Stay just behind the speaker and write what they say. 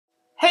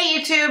Hey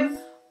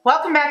YouTube,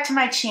 welcome back to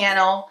my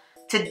channel.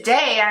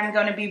 Today I'm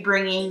going to be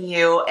bringing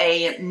you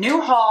a new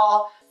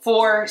haul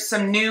for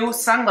some new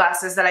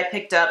sunglasses that I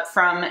picked up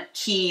from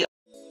QUAYxDESI.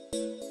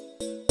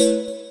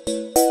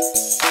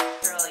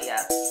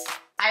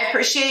 I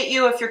appreciate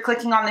you if you're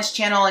clicking on this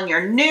channel and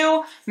you're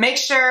new. Make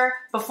sure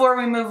before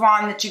we move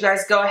on that you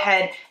guys go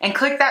ahead and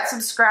click that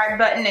subscribe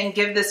button and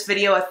give this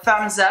video a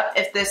thumbs up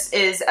if this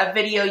is a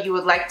video you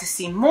would like to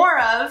see more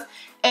of.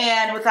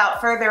 And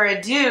without further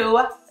ado,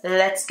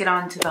 let's get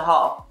on to the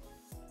haul.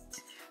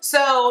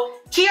 So,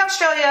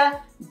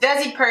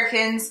 QUAYxDESI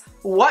Perkins,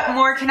 what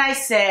more can I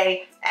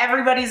say?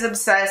 Everybody's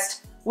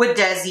obsessed with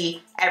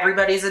Desi.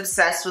 Everybody's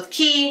obsessed with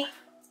Key.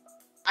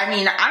 I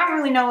mean, I don't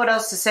really know what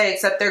else to say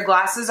except their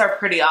glasses are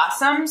pretty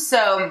awesome.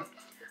 So,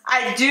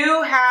 I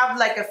do have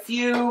like a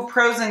few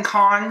pros and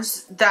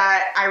cons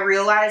that I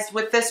realized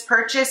with this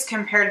purchase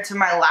compared to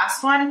my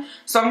last one.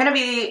 So I'm going to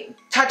be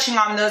touching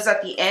on those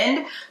at the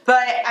end,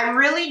 but I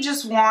really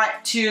just want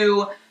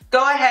to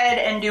go ahead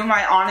and do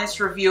my honest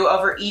review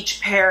over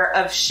each pair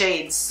of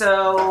shades.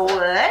 So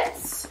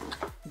let's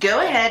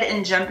go ahead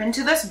and jump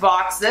into this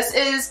box. This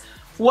is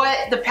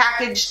what the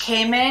package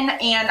came in,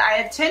 and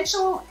I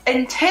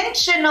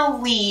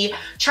intentionally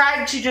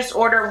tried to just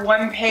order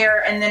one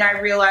pair, and then I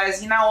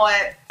realized, you know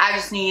what, I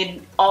just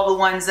need all the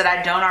ones that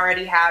I don't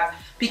already have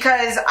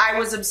because I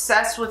was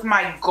obsessed with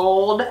my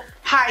gold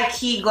high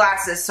key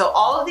glasses. So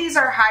all of these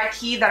are high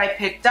key that I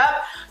picked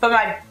up, but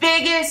my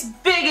biggest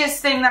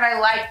thing that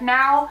I like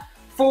now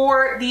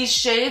for these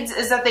shades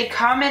is that they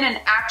come in an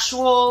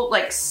actual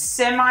like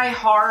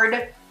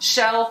semi-hard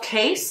shell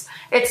case.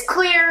 It's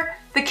clear.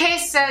 The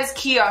case says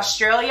Key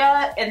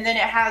Australia, and then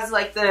it has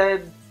like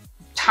the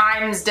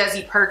Times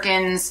Desi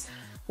Perkins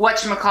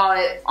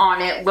whatchamacallit on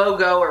it,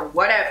 logo or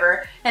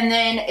whatever, and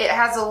then it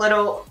has a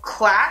little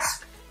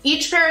clasp.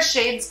 Each pair of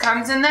shades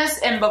comes in this,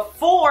 and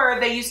before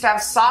they used to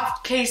have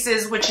soft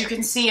cases, which you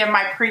can see in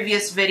my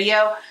previous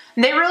video,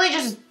 and they really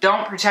just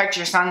don't protect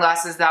your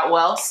sunglasses that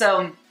well.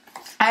 So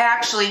I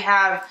actually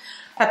have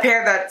a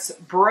pair that's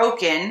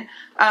broken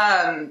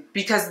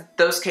because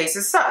those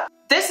cases suck.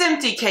 This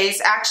empty case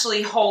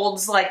actually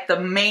holds like the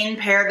main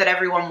pair that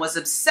everyone was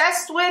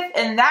obsessed with,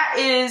 and that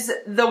is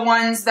the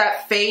ones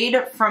that fade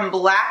from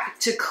black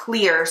to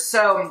clear.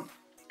 So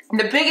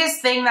the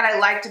biggest thing that I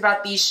liked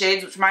about these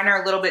shades, which mine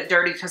are a little bit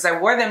dirty because I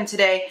wore them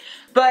today,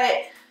 but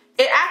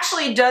it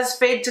actually does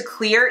fade to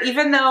clear,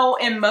 even though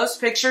in most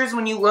pictures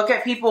when you look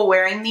at people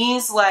wearing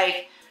these,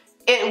 like,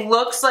 it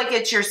looks like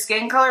it's your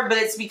skin color, but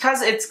it's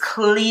because it's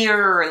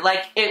clear.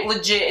 Like, it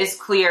legit is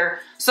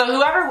clear. So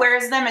whoever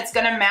wears them, it's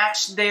gonna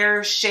match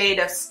their shade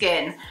of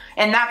skin.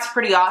 And that's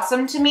pretty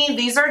awesome to me.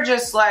 These are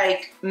just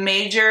like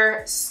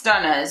major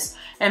stunnas,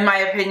 in my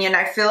opinion.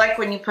 I feel like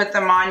when you put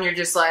them on, you're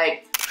just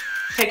like,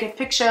 take a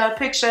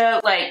picture,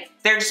 like,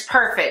 they're just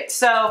perfect.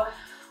 So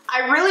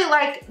I really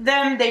like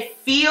them. They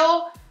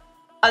feel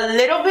a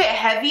little bit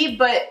heavy,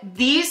 but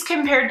these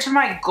compared to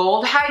my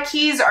gold high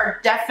keys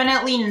are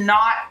definitely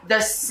not the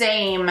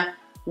same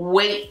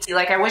weight.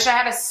 Like, I wish I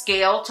had a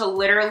scale to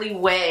literally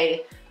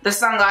weigh the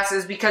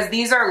sunglasses because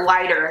these are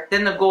lighter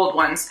than the gold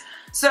ones.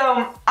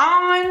 So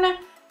on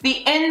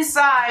the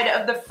inside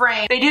of the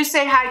frame, they do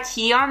say high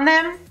key on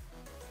them.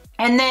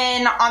 And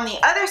then on the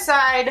other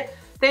side,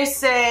 they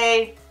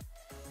say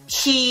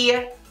Key,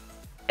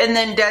 and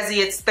then Desi,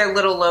 it's their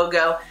little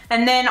logo.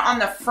 And then on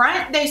the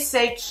front, they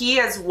say Key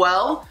as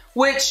well,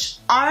 which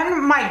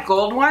on my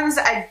gold ones,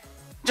 I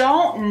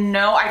don't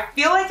know. I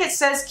feel like it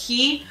says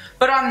Key,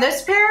 but on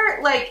this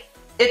pair, like,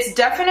 it's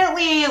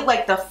definitely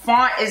like the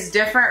font is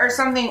different or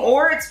something,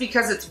 or it's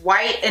because it's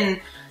white and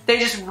they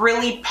just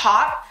really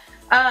pop.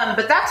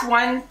 But that's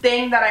one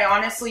thing that I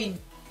honestly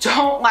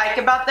don't like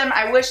about them.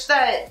 I wish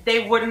that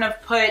they wouldn't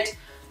have put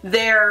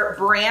their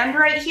brand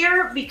right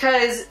here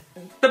because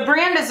the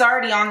brand is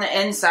already on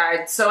the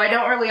inside, so I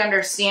don't really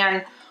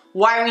understand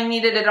why we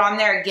needed it on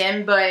there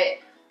again, but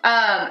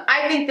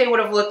I think they would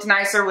have looked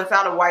nicer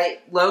without a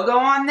white logo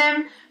on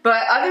them.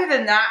 But other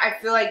than that, I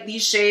feel like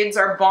these shades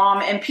are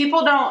bomb, and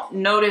people don't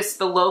notice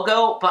the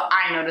logo, but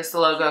I notice the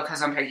logo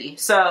because I'm picky.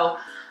 So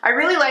I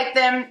really like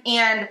them,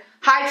 and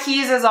high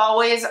keys, as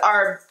always,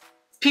 are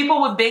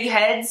people with big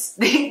heads.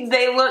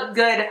 They look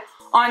good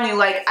on you.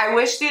 Like, I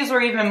wish these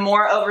were even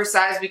more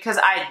oversized because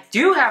I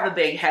do have a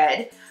big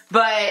head,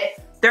 but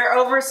they're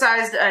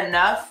oversized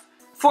enough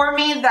for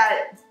me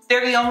that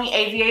they're the only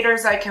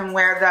aviators I can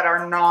wear that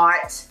are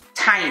not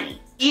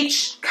tiny.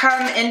 Each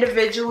come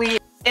individually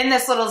in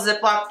this little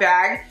Ziploc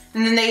bag,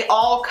 and then they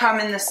all come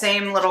in the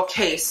same little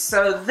case.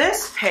 So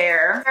this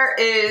pair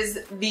is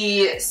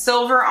the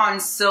silver on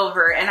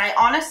silver, and I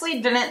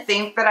honestly didn't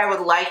think that I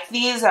would like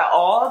these at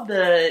all,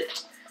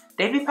 but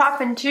they be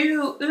popping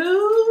too.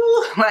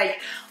 Ooh,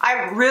 like,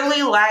 I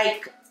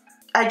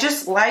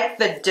just like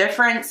the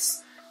difference.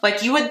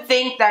 Like, you would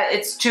think that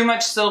it's too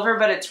much silver,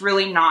 but it's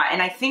really not.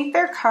 And I think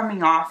they're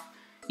coming off.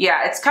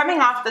 Yeah, it's coming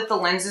off that the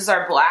lenses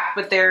are black,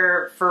 but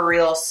they're for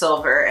real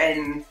silver,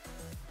 and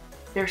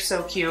they're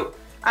so cute.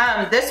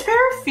 This pair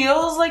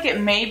feels like it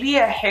may be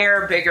a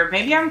hair bigger.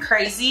 Maybe I'm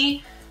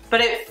crazy,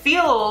 but it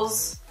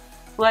feels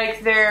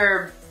like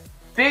they're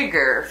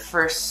bigger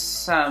for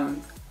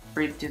some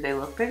reason. Do they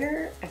look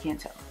bigger? I can't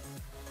tell.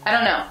 I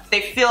don't know.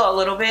 They feel a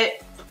little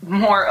bit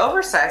more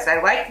oversized.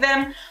 I like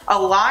them a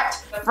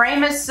lot. The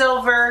frame is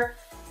silver.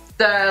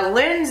 The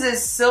lens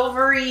is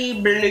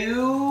silvery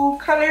blue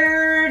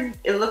colored.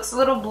 It looks a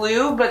little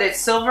blue, but it's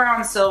silver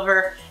on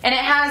silver. And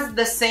it has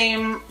the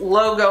same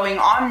logoing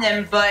on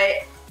them, but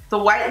the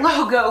white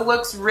logo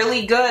looks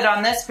really good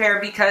on this pair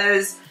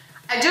because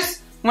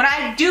when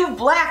I do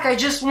black, I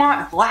just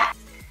want black.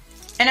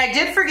 And I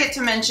did forget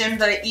to mention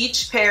that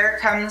each pair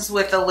comes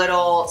with a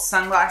little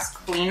sunglass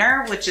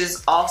cleaner, which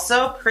is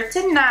also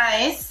pretty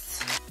nice.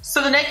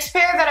 So the next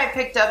pair that I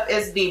picked up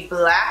is the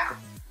black.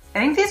 I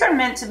think these are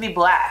meant to be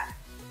black.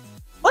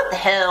 What the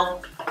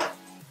hell?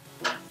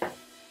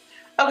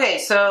 Okay,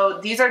 so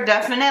these are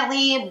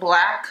definitely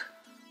black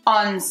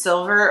on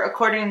silver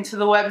according to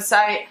the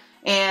website,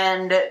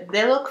 and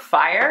they look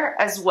fire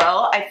as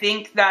well. I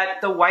think that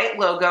the white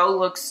logo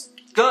looks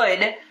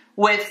good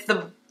with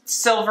the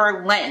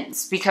silver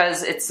lens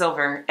because it's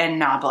silver and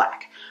not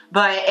black.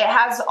 But it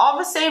has all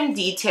the same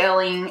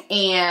detailing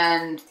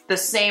and the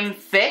same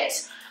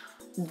fit.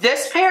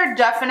 This pair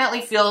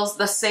definitely feels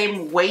the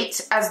same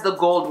weight as the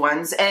gold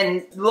ones.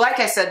 And like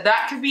I said,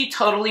 that could be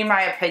totally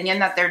my opinion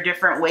that they're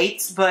different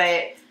weights,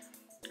 but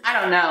I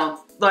don't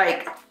know.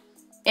 Like,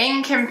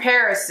 in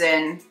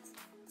comparison,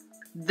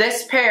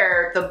 this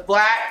pair, the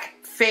black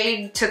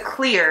fade to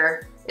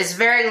clear, is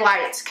very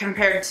light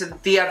compared to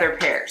the other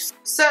pairs.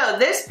 So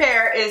this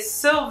pair is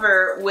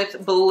silver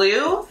with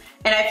blue,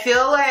 and I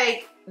feel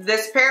like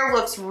this pair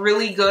looks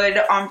really good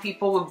on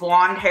people with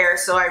blonde hair,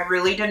 so I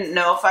really didn't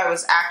know if I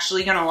was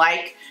actually gonna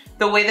like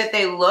the way that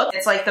they look.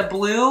 It's like the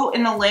blue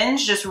in the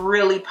lens just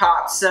really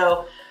pops.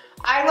 So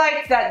I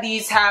like that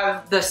these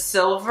have the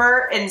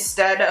silver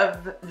instead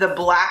of the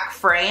black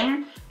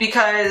frame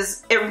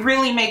because it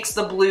really makes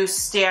the blue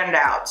stand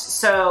out.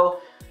 So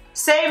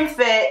same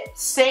fit,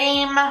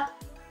 same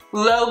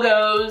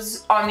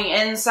logos on the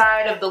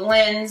inside of the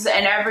lens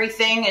and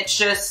everything. It's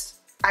just,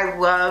 I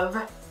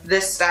love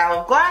this style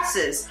of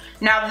glasses.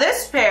 Now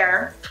this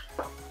pair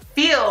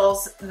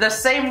feels the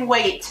same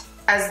weight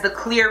as the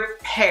clear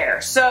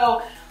pair.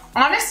 So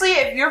honestly,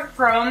 if you're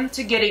prone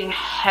to getting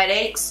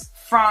headaches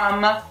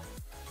from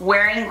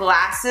wearing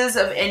glasses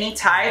of any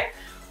type,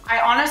 I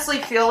honestly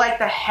feel like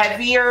the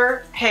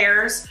heavier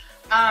pairs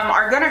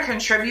are gonna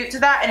contribute to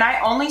that. And I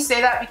only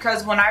say that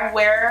because when I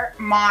wear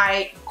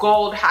my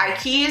gold high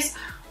keys,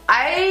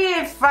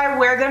 if I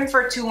wear them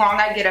for too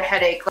long, I get a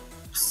headache.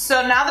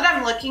 So now that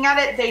I'm looking at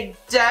it, they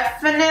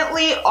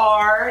definitely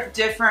are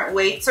different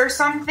weights or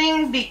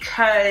something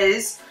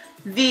because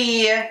on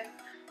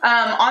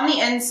the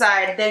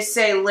inside, they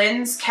say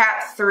Lens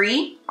Cat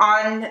 3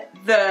 on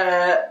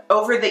the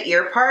over the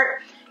ear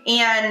part,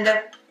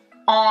 and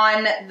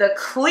on the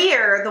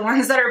clear, the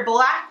ones that are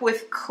black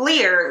with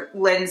clear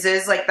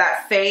lenses like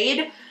that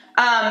fade,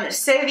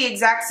 say the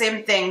exact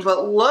same thing,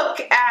 but look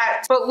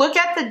at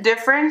the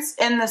difference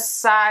in the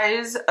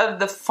size of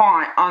the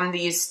font on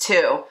these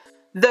two.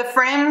 The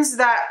frames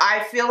that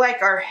I feel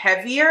like are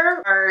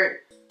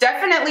heavier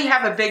definitely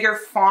have a bigger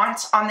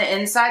font on the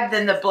inside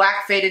than the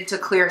black faded to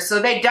clear.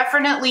 So they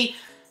definitely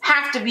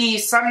have to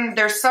be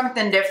there's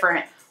something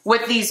different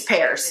with these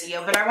pairs.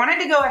 But I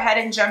wanted to go ahead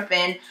and jump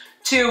in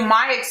to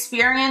my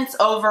experience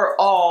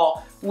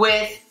overall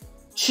with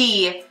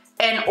Key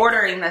and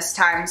ordering this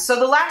time. So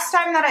the last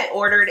time that I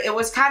ordered, it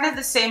was kind of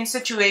the same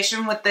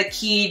situation with the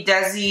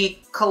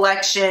QUAYxDESI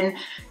collection.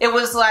 It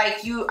was like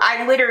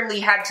I literally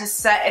had to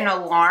set an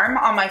alarm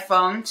on my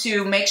phone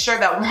to make sure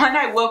that one,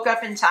 I woke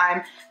up in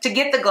time to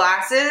get the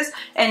glasses,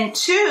 and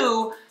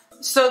two,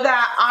 so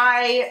that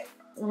I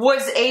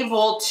was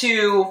able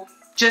to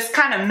just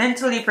kind of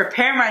mentally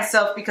prepare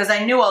myself because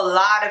I knew a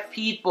lot of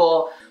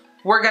people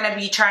were gonna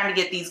be trying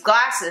to get these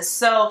glasses.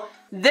 So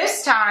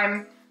this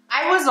time,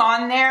 I was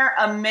on there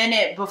a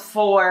minute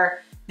before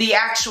the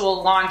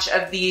actual launch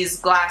of these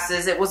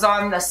glasses. It was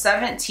on the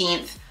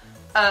 17th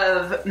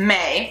of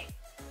May,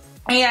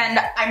 and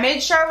I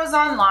made sure I was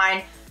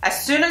online.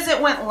 As soon as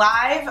it went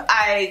live,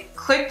 I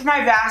clicked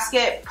my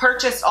basket,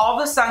 purchased all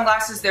the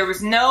sunglasses. There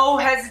was no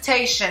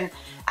hesitation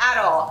at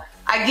all.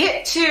 I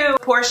get to a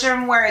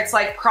portion where it's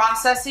like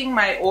processing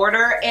my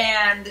order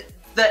and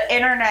the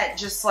internet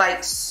just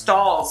like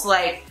stalls.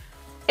 Like,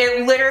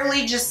 it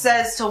literally just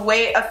says to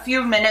wait a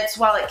few minutes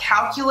while it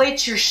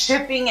calculates your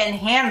shipping and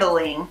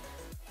handling,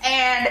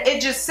 and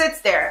it just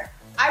sits there.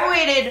 I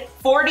waited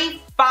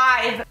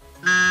 45.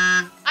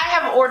 I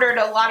have ordered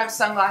a lot of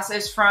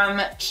sunglasses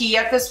from Key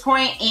at this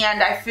point,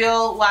 and I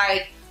feel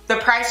like the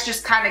price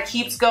just kind of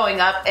keeps going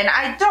up, and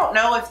I don't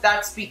know if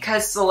that's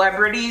because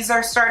celebrities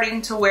are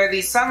starting to wear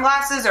these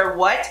sunglasses or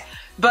what,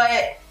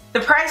 but the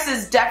price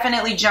is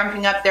definitely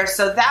jumping up there.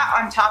 So that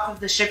on top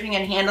of the shipping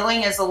and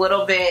handling is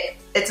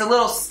it's a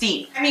little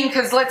steep. I mean,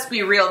 because let's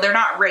be real, they're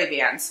not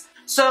Ray-Bans.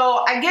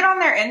 So I get on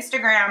their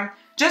Instagram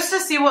just to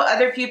see what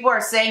other people are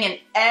saying, and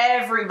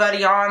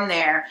everybody on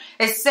there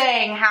is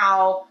saying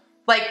how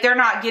like they're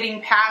not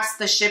getting past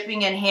the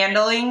shipping and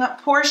handling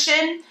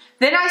portion,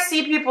 Then I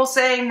see people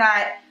saying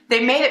that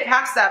they made it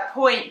past that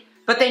point,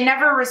 but they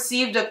never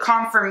received a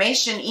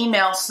confirmation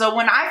email. So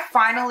when I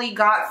finally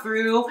got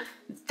through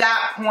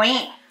that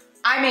point,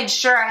 I made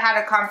sure I had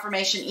a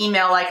confirmation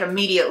email like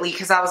immediately,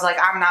 because I was like,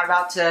 I'm not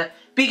about to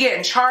be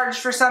getting charged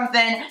for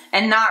something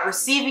and not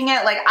receiving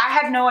it. Like, I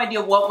had no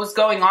idea what was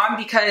going on,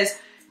 because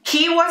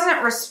Key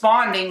wasn't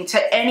responding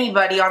to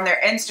anybody on their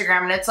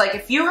Instagram. And it's like,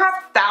 if you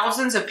have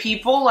thousands of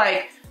people,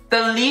 like,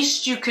 the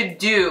least you could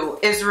do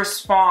is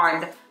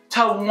respond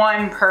to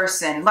one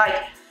person. Like,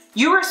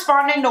 you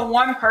responding to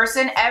one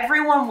person,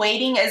 everyone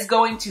waiting is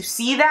going to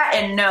see that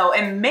and know.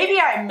 And maybe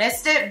I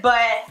missed it,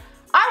 but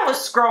I was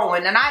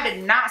scrolling and I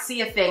did not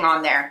see a thing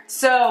on there.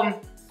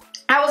 So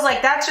I was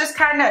like, that's just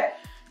kind of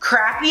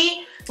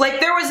crappy. Like,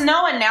 there was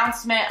no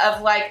announcement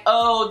of like,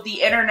 oh,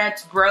 the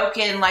internet's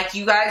broken, like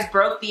you guys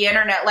broke the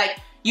internet. Like,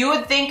 you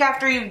would think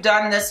after you've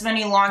done this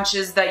many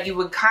launches that you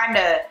would kind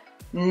of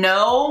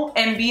know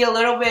and be a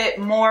little bit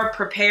more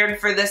prepared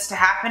for this to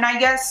happen, I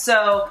guess.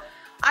 So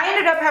I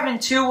ended up having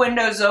 2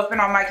 windows open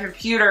on my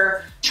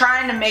computer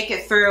trying to make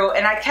it through,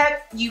 and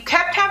you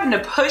kept having to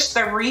push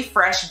the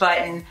refresh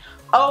button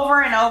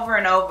over and over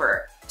and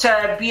over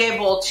to be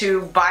able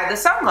to buy the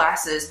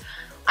sunglasses.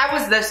 I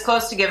was this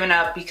close to giving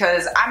up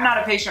because I'm not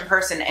a patient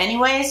person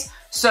anyways,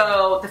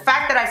 so the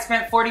fact that I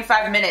spent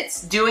 45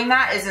 minutes doing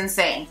that is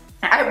insane.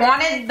 I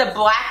wanted the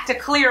black to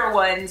clear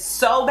ones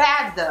so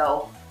bad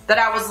though, that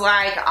I was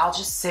like, I'll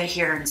just sit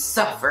here and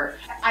suffer.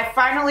 I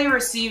finally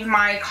received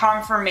my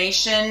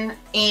confirmation,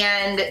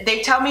 and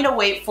they tell me to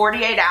wait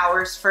 48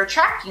 hours for a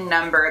tracking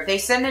number. They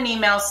send an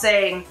email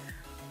saying,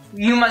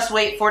 you must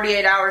wait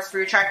 48 hours for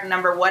your tracking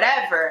number,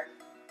 whatever.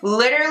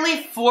 Literally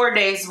 4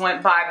 days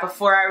went by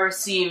before I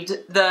received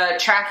the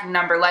tracking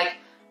number. Like,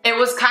 it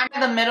was kind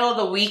of the middle of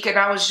the week, and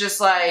I was just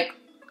like,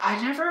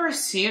 I never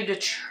received a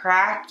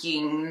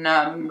tracking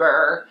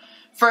number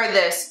for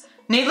this.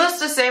 Needless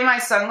to say, my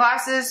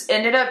sunglasses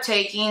ended up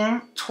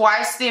taking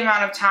twice the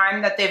amount of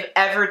time that they've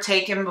ever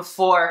taken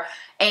before,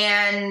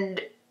 and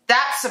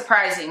that's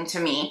surprising to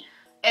me.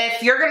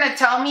 If you're gonna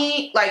tell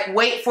me, like,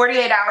 wait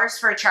 48 hours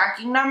for a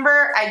tracking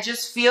number, I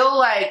just feel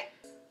like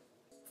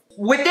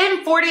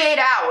within 48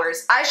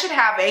 hours, I should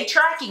have a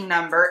tracking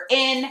number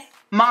in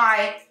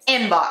my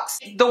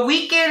inbox. The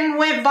weekend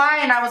went by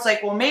and I was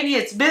like, well, maybe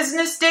it's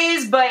business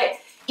days, but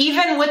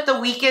even with the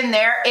weekend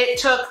there, it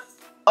took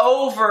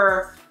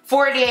over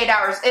 48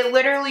 hours. It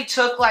literally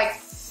took like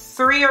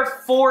 3 or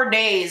 4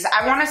 days.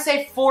 I want to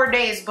say 4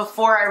 days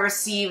before I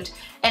received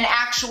an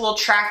actual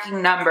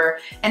tracking number.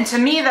 And to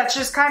me, that's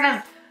just kind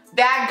of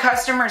bad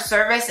customer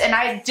service. And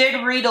I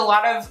did read a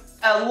lot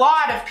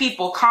of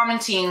people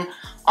commenting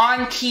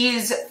on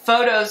Key's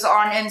photos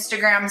on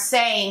Instagram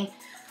saying,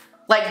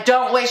 like,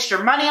 don't waste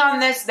your money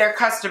on this. Their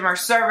customer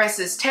service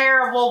is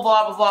terrible,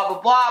 blah, blah, blah,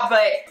 blah, blah.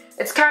 But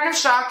it's kind of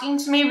shocking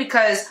to me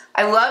because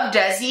I love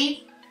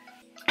Desi.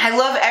 I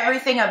love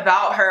everything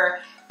about her.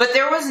 But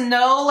there was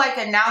no, like,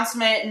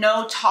 announcement,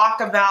 no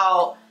talk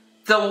about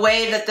the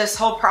way that this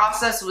whole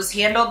process was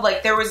handled.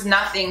 Like, there was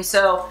nothing.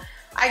 So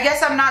I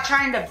guess I'm not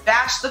trying to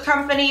bash the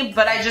company,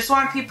 but I just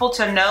want people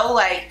to know,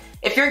 like,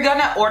 if you're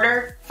gonna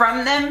order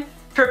from them,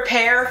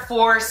 prepare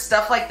for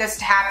stuff like this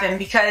to happen.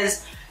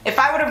 Because if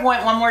I would have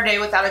went 1 more day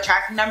without a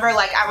tracking number,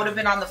 like, I would have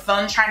been on the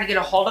phone trying to get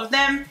a hold of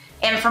them.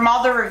 And from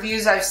all the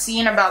reviews I've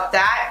seen about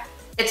that,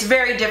 it's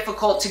very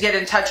difficult to get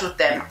in touch with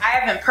them. I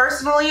haven't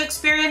personally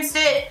experienced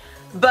it,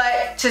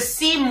 but to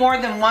see more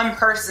than one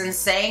person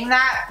saying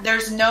that,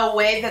 there's no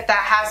way that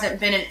that hasn't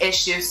been an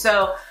issue.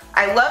 So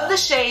I love the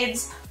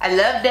shades. I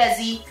love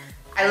Desi.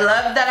 I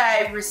love that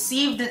I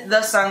received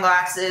the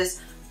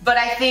sunglasses, but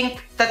I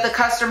think that the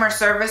customer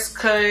service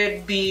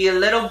could be a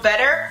little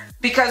better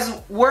because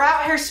we're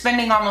out here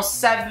spending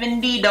almost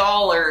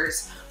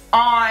 $70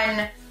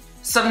 on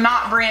some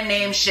not brand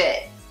name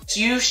shit.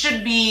 You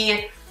should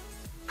be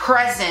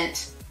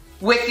present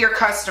with your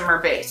customer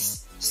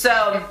base.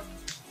 So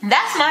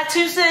that's my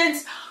 2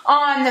 cents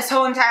on this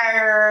whole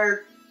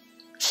entire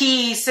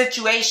Key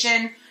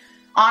situation.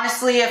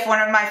 Honestly, if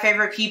one of my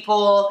favorite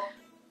people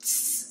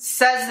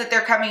says that they're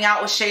coming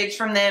out with shades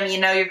from them, you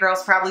know your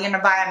girl's probably gonna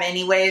buy them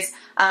anyways.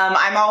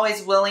 I'm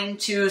always willing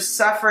to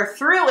suffer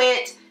through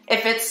it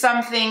if it's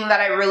something that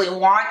I really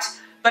want.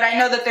 But I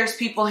know that there's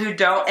people who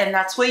don't, and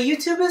that's what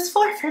YouTube is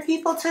for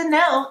people to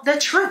know the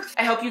truth.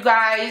 I hope you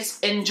guys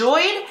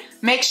enjoyed.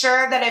 Make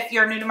sure that if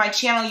you're new to my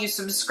channel, you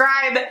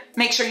subscribe.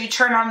 Make sure you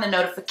turn on the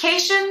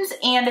notifications.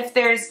 And if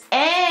there's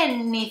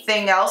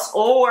anything else,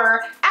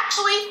 or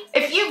actually,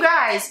 if you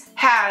guys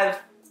have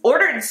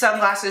ordered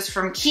sunglasses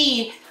from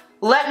Key,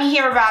 let me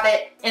hear about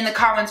it in the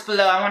comments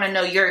below. I want to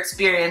know your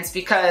experience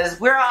because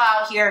we're all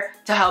out here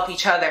to help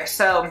each other.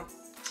 So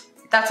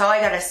that's all I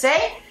gotta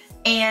say.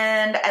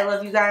 And I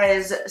love you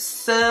guys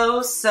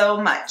so, so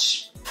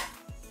much.